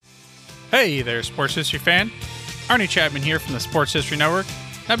Hey there, sports history fan. Arnie Chapman here from the Sports History Network.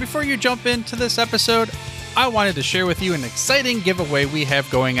 Now, before you jump into this episode, I wanted to share with you an exciting giveaway we have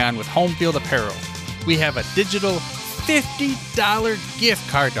going on with Home Field Apparel. We have a digital $50 gift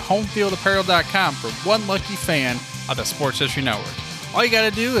card to homefieldapparel.com for one lucky fan of the Sports History Network. All you got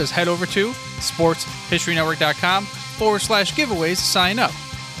to do is head over to sportshistorynetwork.com/giveaways to sign up.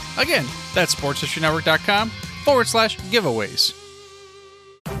 Again, that's sportshistorynetwork.com/giveaways.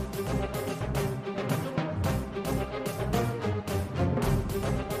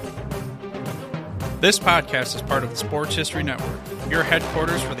 This podcast is part of the Sports History Network, your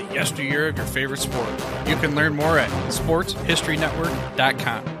headquarters for the yesteryear of your favorite sport. You can learn more at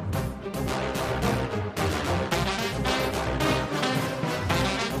sportshistorynetwork.com.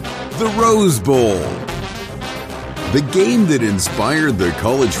 The Rose Bowl. The game that inspired the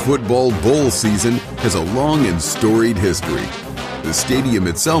college football bowl season has a long and storied history. The stadium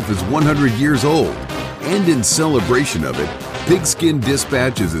itself is 100 years old, and in celebration of it, Pigskin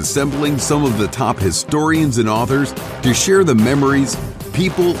Dispatch is assembling some of the top historians and authors to share the memories,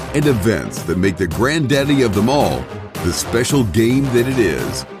 people, and events that make the granddaddy of them all the special game that it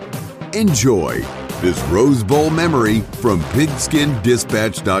is. Enjoy this Rose Bowl memory from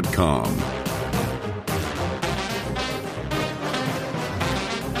pigskindispatch.com.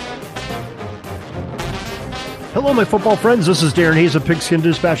 Hello, my football friends. This is Darren Hayes of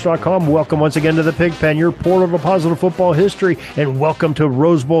pigskindispatch.com. Welcome once again to the Pig Pen, your portal to positive football history, and welcome to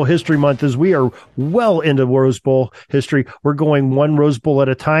Rose Bowl History Month as we are well into Rose Bowl history. We're going one Rose Bowl at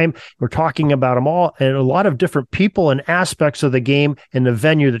a time. We're talking about them all and a lot of different people and aspects of the game and the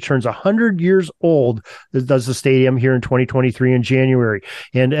venue that turns 100 years old, that does the stadium here in 2023 in January.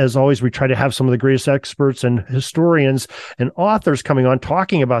 And as always, we try to have some of the greatest experts and historians and authors coming on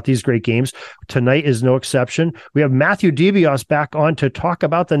talking about these great games. Tonight is no exception. We have Matthew DeBiase back on to talk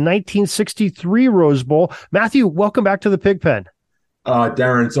about the 1963 Rose Bowl. Matthew, welcome back to the Pig Pen.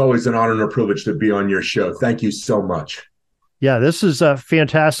 Darren, it's always an honor and a privilege to be on your show. Thank you so much. Yeah, this is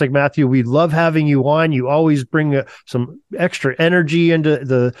fantastic, Matthew. We love having you on. You always bring some extra energy into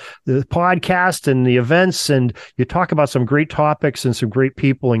the podcast and the events, and you talk about some great topics and some great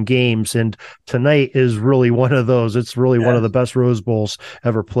people and games. And tonight is really one of those. It's really one of the best Rose Bowls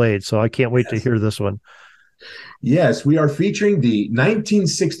ever played. So I can't wait to hear this one. Yes, we are featuring the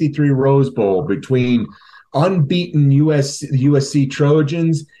 1963 Rose Bowl between unbeaten USC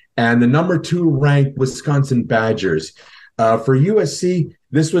Trojans and the number 2 ranked Wisconsin Badgers. For USC,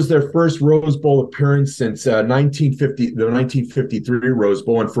 this was their first Rose Bowl appearance since the 1953 Rose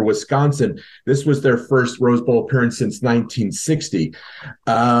Bowl. And for Wisconsin, this was their first Rose Bowl appearance since 1960.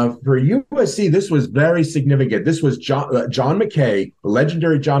 For USC, this was very significant. This was John McKay,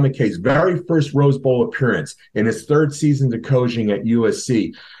 legendary John McKay's very first Rose Bowl appearance in his 3rd season of coaching at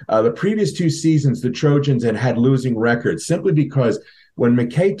USC. The previous 2 seasons, the Trojans had losing records simply because when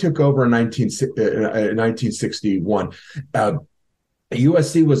McKay took over in 1961,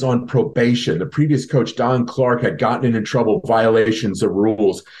 USC was on probation. The previous coach, Don Clark, had gotten in trouble, violations of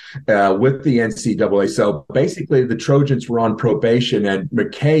rules with the NCAA. So basically, the Trojans were on probation, and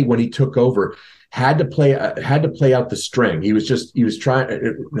McKay, when he took over, had to play out the string. He was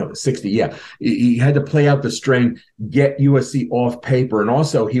trying 60. Yeah, he had to play out the string, get USC off paper, and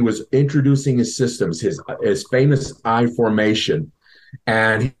also he was introducing his systems, his famous I formation.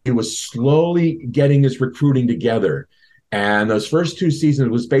 And he was slowly getting his recruiting together. And those first 2 seasons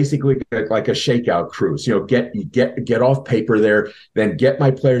was basically like a shakeout cruise. Get off paper there, then get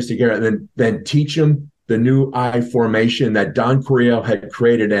my players together, and then teach them the new I formation that Don Coryell had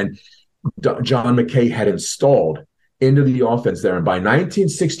created and John McKay had installed into the offense there. And by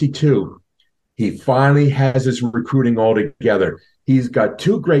 1962, he finally has his recruiting all together. He's got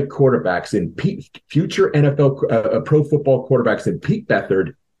 2 great quarterbacks in future NFL pro football quarterbacks in Pete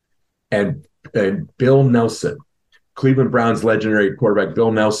Beathard and Bill Nelson, Cleveland Browns legendary quarterback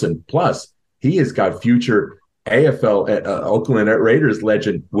Bill Nelson. Plus, he has got future AFL Oakland Raiders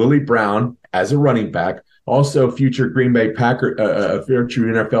legend Willie Brown as a running back. Also, future Green Bay Packer, future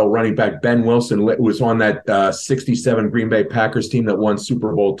NFL running back Ben Wilson, who was on that 67 Green Bay Packers team that won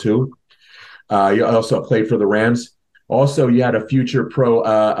Super Bowl II. He also played for the Rams. Also, you had a future pro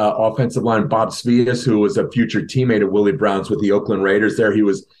offensive line, Bob Svias, who was a future teammate of Willie Brown's with the Oakland Raiders there. He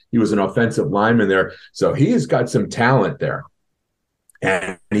was an offensive lineman there. So he has got some talent there.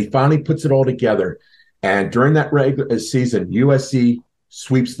 And he finally puts it all together. And during that regular season, USC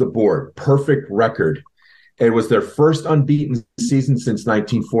sweeps the board. Perfect record. It was their first unbeaten season since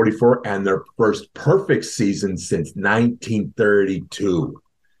 1944 and their first perfect season since 1932.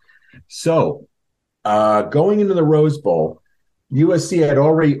 So going into the Rose Bowl, USC had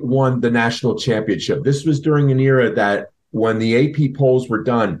already won the national championship. This was during an era that when the AP polls were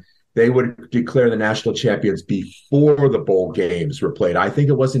done, they would declare the national champions before the bowl games were played. I think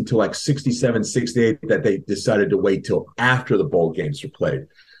it wasn't until like 67, 68 that they decided to wait till after the bowl games were played.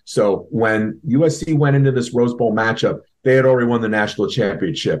 So when USC went into this Rose Bowl matchup, they had already won the national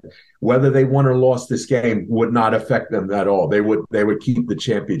championship. Whether they won or lost this game would not affect them at all. They would keep the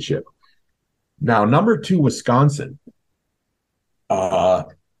championship. Now, number 2, Wisconsin. It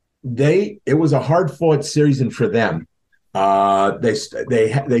was a hard-fought season for them.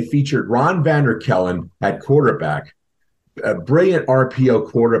 They featured Ron Vanderkellen at quarterback, a brilliant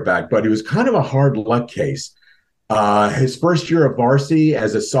RPO quarterback, but he was kind of a hard luck case. His first year of varsity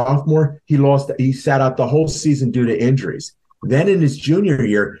as a sophomore, he sat out the whole season due to injuries. Then in his junior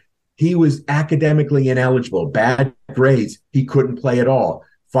year, he was academically ineligible, bad grades. He couldn't play at all.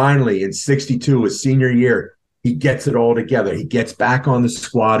 Finally, in 62, his senior year, he gets it all together. He gets back on the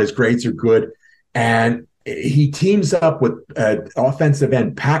squad. His grades are good. And he teams up with offensive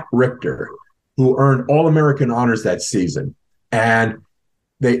end Pat Richter, who earned All-American honors that season. And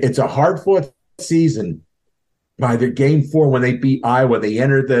it's a hard-fought season. By the game 4, when they beat Iowa, they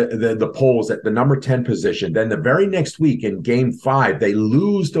entered the polls at the number 10 position. Then the very next week in game 5, they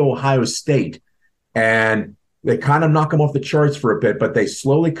lose to Ohio State. And they kind of knock them off the charts for a bit, but they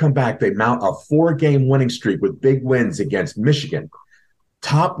slowly come back. They mount a 4-game winning streak with big wins against Michigan,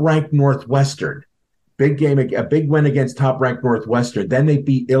 top-ranked Northwestern, a big win against top-ranked Northwestern. Then they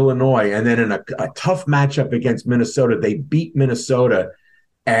beat Illinois, and then in a tough matchup against Minnesota, they beat Minnesota,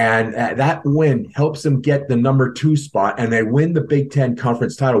 and that win helps them get the number 2 spot, and they win the Big Ten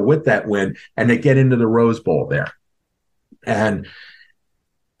Conference title with that win, and they get into the Rose Bowl there. And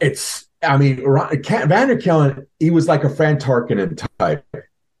Vanderkellen, he was like a Fran Tarkenton type,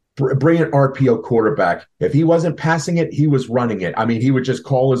 brilliant RPO quarterback. If he wasn't passing it, he was running it. I mean, he would just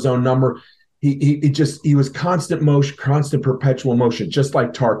call his own number. He was constant motion, constant perpetual motion, just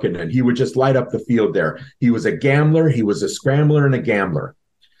like Tarkenton. He would just light up the field there. He was a gambler. He was a scrambler and a gambler.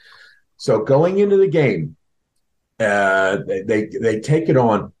 So going into the game, they take it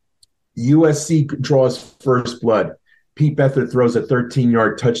on. USC draws first blood. Pete Beathard throws a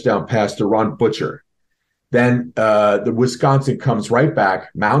 13-yard touchdown pass to Ron Butcher. Then the Wisconsin comes right back,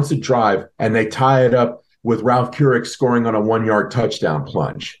 mounts a drive, and they tie it up with Ralph Kurek scoring on a 1-yard touchdown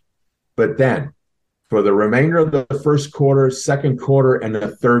plunge. But then for the remainder of the first quarter, second quarter, and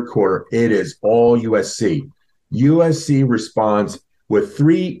the third quarter, it is all USC. USC responds with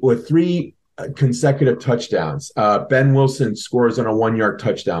three consecutive touchdowns. Ben Wilson scores on a 1-yard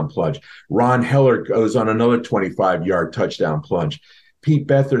touchdown plunge. Ron Heller goes on another 25-yard touchdown plunge. Pete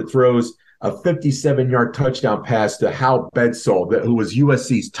Beathard throws a 57-yard touchdown pass to Hal Bedsole, who was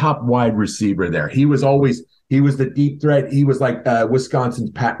USC's top wide receiver there. He was the deep threat. He was like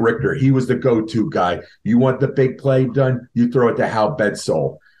Wisconsin's Pat Richter. He was the go-to guy. You want the big play done, you throw it to Hal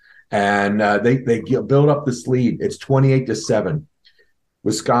Bedsole. And they build up this lead. It's 28-7.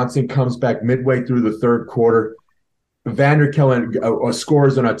 Wisconsin comes back midway through the third quarter. Vanderkellen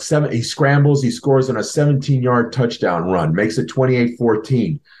scores on he scrambles. He scores on a 17-yard touchdown run, makes it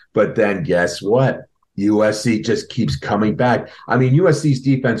 28-14. But then guess what? USC just keeps coming back. I mean, USC's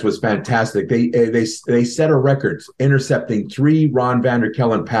defense was fantastic. They set a record, intercepting 3 Ron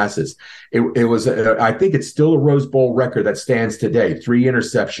Vanderkellen passes. It was, I think it's still a Rose Bowl record that stands today, 3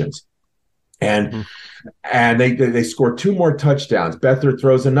 interceptions. And they scored 2 more touchdowns. Beathard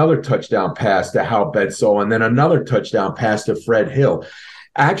throws another touchdown pass to Hal Bedsole, and then another touchdown pass to Fred Hill.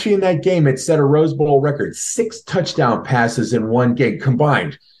 Actually, in that game, it set a Rose Bowl record, 6 touchdown passes in one game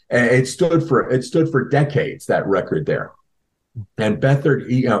combined. It stood for decades, that record there. And Beathard,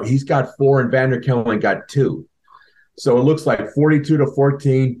 he's got 4, and Vanderkellen got 2. So it looks like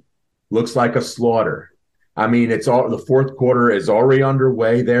 42-14, looks like a slaughter. I mean, the fourth quarter is already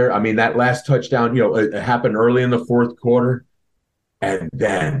underway there. I mean, that last touchdown, it happened early in the fourth quarter. And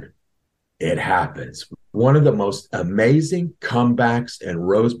then it happens. One of the most amazing comebacks in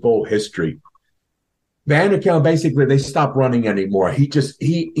Rose Bowl history. Vanderkellen, basically, they stopped running anymore. He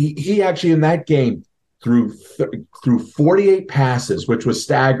actually in that game through 48 passes, which was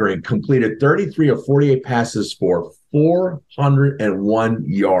staggering, completed 33 of 48 passes for 401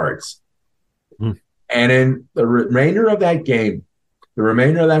 yards. And in the remainder of that game, the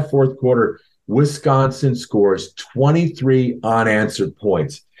remainder of that fourth quarter, Wisconsin scores 23 unanswered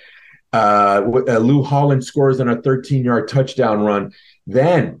points. Lou Holland scores on a 13-yard touchdown run.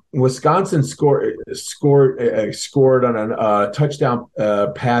 Then Wisconsin scored on a touchdown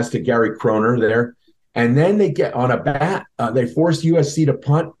pass to Gary Kroner there. And then they get on a bat. They force USC to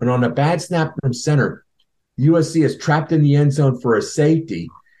punt. And on a bad snap from center, USC is trapped in the end zone for a safety.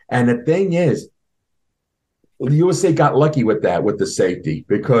 And the thing is, the USA got lucky with the safety,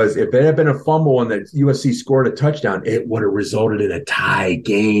 because if it had been a fumble and the USC scored a touchdown, it would have resulted in a tie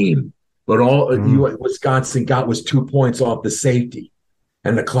game. But all Wisconsin got was 2 points off the safety,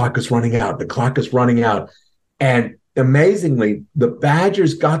 and the clock is running out. And amazingly, the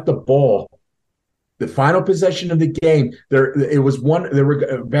Badgers got the ball. The final possession of the game,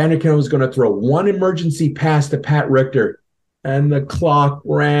 Vanderkill was going to throw one emergency pass to Pat Richter, and the clock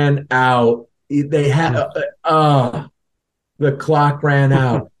ran out. The clock ran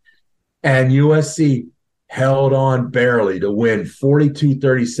out, and USC held on barely to win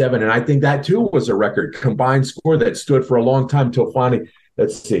 42-37. And I think that too was a record combined score that stood for a long time until finally,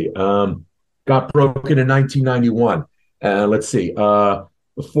 got broken in 1991.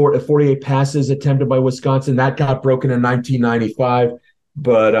 48 passes attempted by Wisconsin. That got broken in 1995.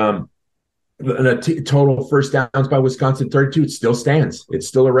 But total first downs by Wisconsin, 32. It still stands. It's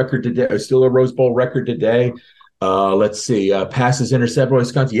still a record today. It's still a Rose Bowl record today. Passes intercepted by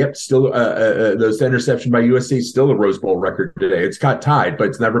Wisconsin. Yep, still those interception by USC, still a Rose Bowl record today. It's got tied, but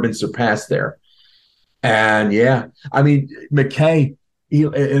it's never been surpassed there. And yeah, I mean, McKay,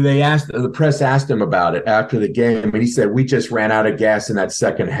 the press asked him about it after the game, and he said, "We just ran out of gas in that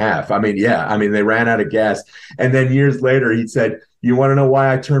second half." They ran out of gas. And then years later, he said, "You want to know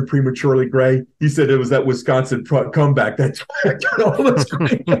why I turned prematurely gray?" He said it was that Wisconsin comeback. That's why I turned almost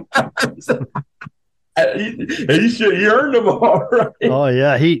gray. He earned them all, right? Oh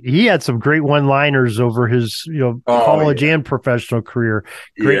yeah, he had some great one-liners over his college and professional career.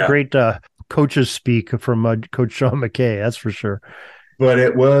 Great coaches speak from Coach Sean McKay. That's for sure. But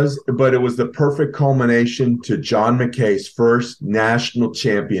it was the perfect culmination to John McKay's first national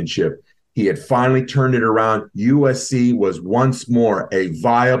championship. He had finally turned it around. USC was once more a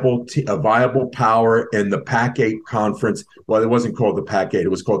viable power in the Pac-8 conference. Well, it wasn't called the Pac-8; it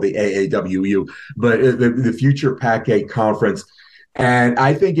was called the AAWU, but the future Pac-8 conference. And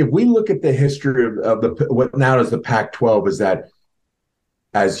I think if we look at the history of what now is the Pac-12, is that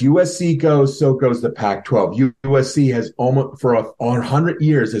as USC goes, so goes the Pac-12. USC has almost for 100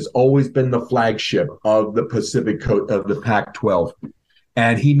 years has always been the flagship of the Pacific Coast of the Pac-12.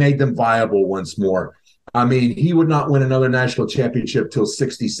 And he made them viable once more. I mean, he would not win another national championship till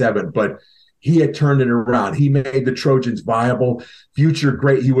 1967, but he had turned it around. He made the Trojans viable. Future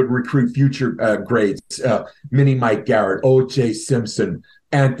great. He would recruit future greats, Mini Mike Garrett, O.J. Simpson,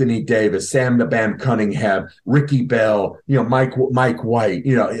 Anthony Davis, Sam the Bam Cunningham, Ricky Bell, Mike White,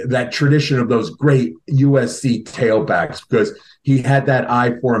 that tradition of those great USC tailbacks, because he had that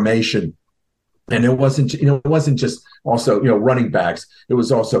I formation. And it wasn't just also, running backs. It was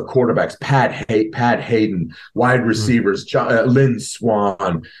also quarterbacks, Pat Hayden, wide receivers, Lynn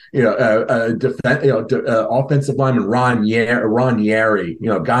Swan, offensive lineman, Ron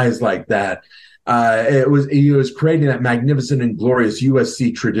Yary, guys like that. He was creating that magnificent and glorious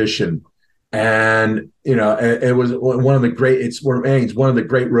USC tradition. And, it was one of the great, it remains one of the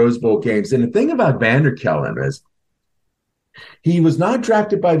great Rose Bowl games. And the thing about Vanderkellen is he was not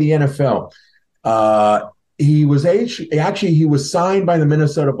drafted by the NFL. He was signed by the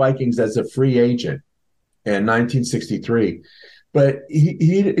Minnesota Vikings as a free agent in 1963, but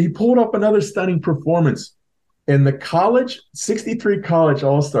he pulled up another stunning performance in the 63 college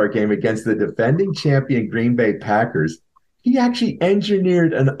All-Star game against the defending champion Green Bay Packers. He actually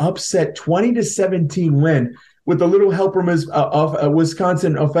engineered an upset 20-17 win with a little help from his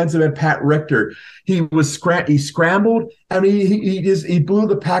Wisconsin offensive end Pat Richter. He scrambled. I mean, he blew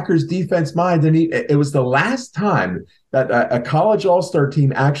the Packers defense mind, and it was the last time that a college All-Star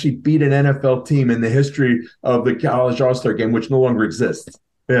team actually beat an NFL team in the history of the college All-Star game, which no longer exists.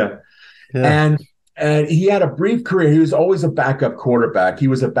 Yeah. And he had a brief career. He was always a backup quarterback. He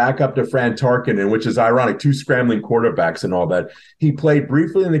was a backup to Fran Tarkenton, which is ironic, two scrambling quarterbacks and all that. He played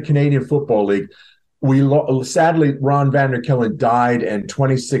briefly in the Canadian Football League. Sadly, Ron Vanderkellen died in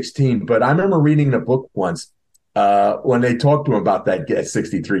 2016, but I remember reading in a book once when they talked to him about that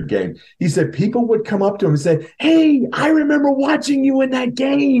 63 game. He said people would come up to him and say, "Hey, I remember watching you in that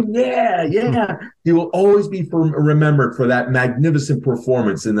game." Yeah. He will always be remembered for that magnificent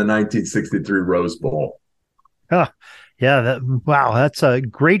performance in the 1963 Rose Bowl. Yeah, that's a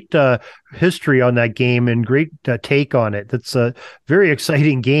great history on that game and great take on it. That's a very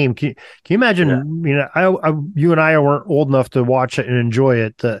exciting game. Can you imagine? Yeah. You and I weren't old enough to watch it and enjoy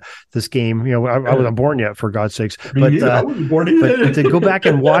it. This game, I wasn't born yet, for God's sakes. But, I wasn't born either. But to go back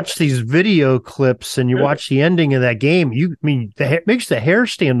and watch these video clips and you watch the ending of that game, it makes the hair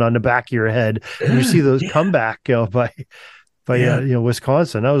stand on the back of your head. And you see those comeback by. by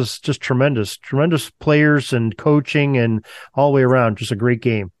Wisconsin. That was just tremendous players and coaching and all the way around. Just a great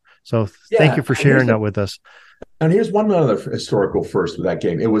game. So thank you for sharing that with us. And here's one other historical first with that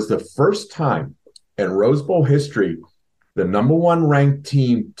game. It was the first time in Rose Bowl history the number 1 ranked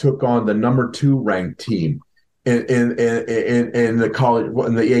team took on the number 2 ranked team in the college,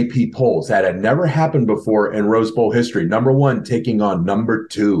 in the AP polls. That had never happened before in Rose Bowl history. Number 1 taking on number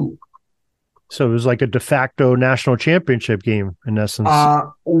 2. So it was like a de facto national championship game in essence.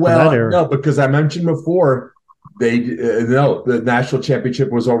 No, because I mentioned before the national championship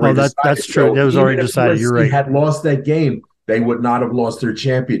was already decided. That's true. So it was already decided. You're right. Had lost that game, they would not have lost their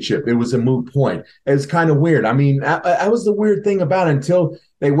championship. It was a moot point. It's kind of weird. I mean, that was the weird thing about it until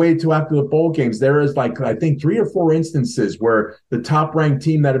they waited till after the bowl games. There is I think 3 or 4 instances where the top-ranked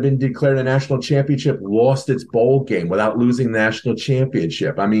team that had been declared a national championship lost its bowl game without losing the national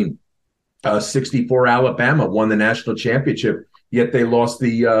championship. I mean, 64 Alabama won the national championship, yet they lost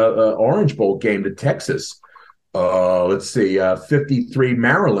the Orange Bowl game to Texas. 53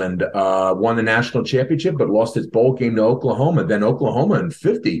 Maryland won the national championship, but lost its bowl game to Oklahoma. Then Oklahoma in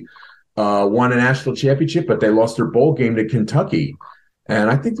 50 won a national championship, but they lost their bowl game to Kentucky. And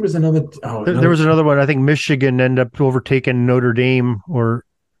I think there was another. There was another one. I think Michigan ended up overtaking Notre Dame.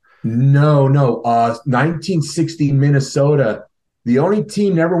 No. 1960 Minnesota. The only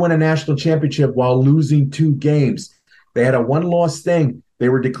team never won a national championship while losing 2 games. They had a 1-loss thing. They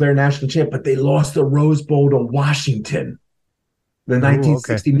were declared national champ, but they lost the Rose Bowl to Washington. The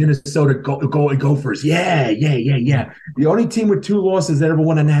 1960 Minnesota Gophers. Yeah. The only team with 2 losses that ever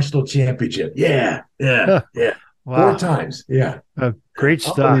won a national championship. Yeah. Wow. 4 times. Yeah. Great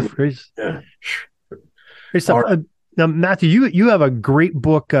stuff. Great stuff. Now, Matthew, you have a great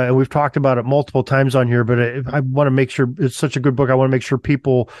book, and we've talked about it multiple times on here, but I want to make sure it's such a good book. I want to make sure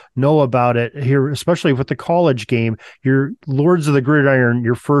people know about it here, especially with the college game. Your Lords of the Gridiron,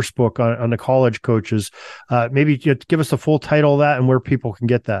 your first book on the college coaches. Maybe give us the full title of that and where people can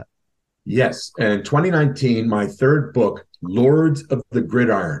get that. Yes. And 2019, my third book, Lords of the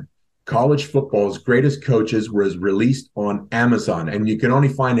Gridiron, College Football's Greatest Coaches, was released on Amazon, and you can only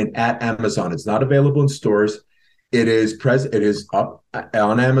find it at Amazon. It's not available in stores. It is up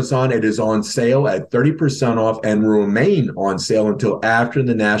on Amazon. It is on sale at 30% off and will remain on sale until after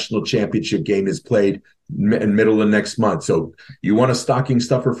the national championship game is played in middle of next month. So you want a stocking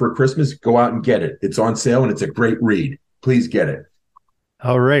stuffer for Christmas, go out and get it. It's on sale and it's a great read. Please get it.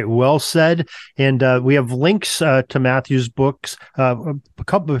 All right. Well said. And we have links to Matthew's books, a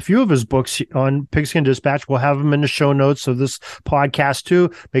few of his books on Pigskin Dispatch. We'll have them in the show notes of this podcast too.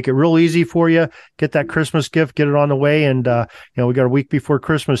 Make it real easy for you. Get that Christmas gift, get it on the way. And, we got a week before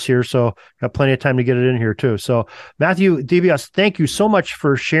Christmas here, so got plenty of time to get it in here too. So Matthew DeBiase, thank you so much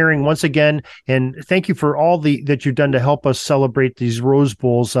for sharing once again. And thank you for all that you've done to help us celebrate these Rose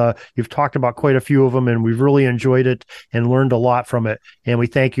Bowls. You've talked about quite a few of them and we've really enjoyed it and learned a lot from it. And we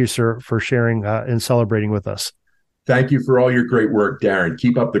thank you, sir, for sharing and celebrating with us. Thank you for all your great work, Darren.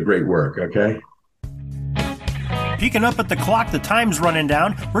 Keep up the great work, okay? Peeking up at the clock, the time's running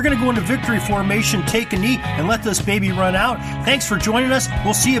down. We're going to go into victory formation, take a knee, and let this baby run out. Thanks for joining us.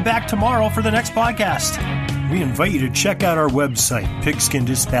 We'll see you back tomorrow for the next podcast. We invite you to check out our website,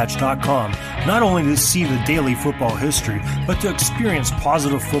 pigskindispatch.com, not only to see the daily football history, but to experience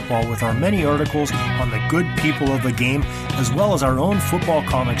positive football with our many articles on the good people of the game, as well as our own football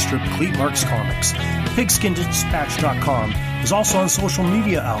comic strip, Cleat Marks Comics. Pigskindispatch.com is also on social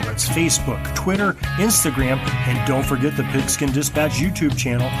media outlets, Facebook, Twitter, Instagram, and don't forget the Pigskin Dispatch YouTube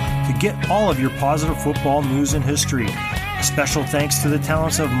channel to get all of your positive football news and history. A special thanks to the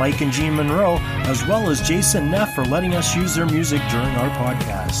talents of Mike and Gene Monroe, as well as Jason Neff for letting us use their music during our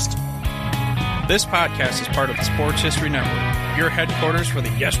podcast. This podcast is part of the Sports History Network, your headquarters for the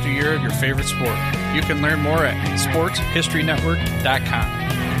yesteryear of your favorite sport. You can learn more at sportshistorynetwork.com.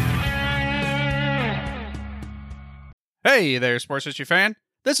 Hey there, sports history fan.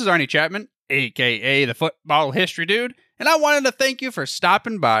 This is Arnie Chapman, a.k.a. the Football History Dude, and I wanted to thank you for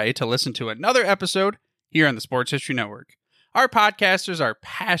stopping by to listen to another episode here on the Sports History Network. Our podcasters are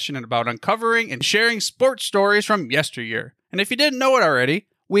passionate about uncovering and sharing sports stories from yesteryear. And if you didn't know it already,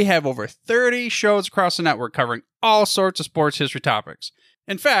 we have over 30 shows across the network covering all sorts of sports history topics.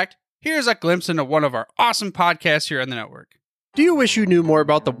 In fact, here's a glimpse into one of our awesome podcasts here on the network. Do you wish you knew more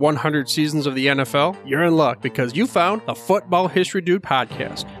about the 100 seasons of the NFL? You're in luck because you found the Football History Dude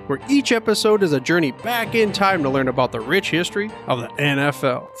podcast, where each episode is a journey back in time to learn about the rich history of the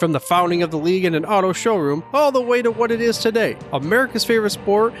NFL. From the founding of the league in an auto showroom, all the way to what it is today, America's favorite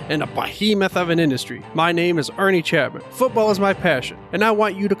sport and a behemoth of an industry. My name is Ernie Chapman. Football is my passion, and I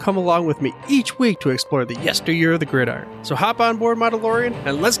want you to come along with me each week to explore the yesteryear of the gridiron. So hop on board my DeLorean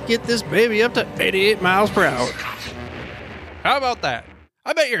and let's get this baby up to 88 miles per hour. How about that?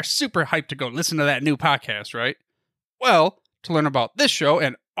 I bet you're super hyped to go listen to that new podcast, right? Well, to learn about this show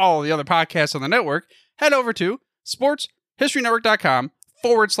and all the other podcasts on the network, head over to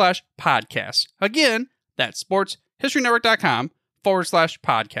sportshistorynetwork.com/podcasts. Again, that's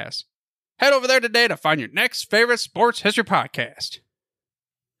sportshistorynetwork.com/podcasts. Head over there today to find your next favorite sports history podcast.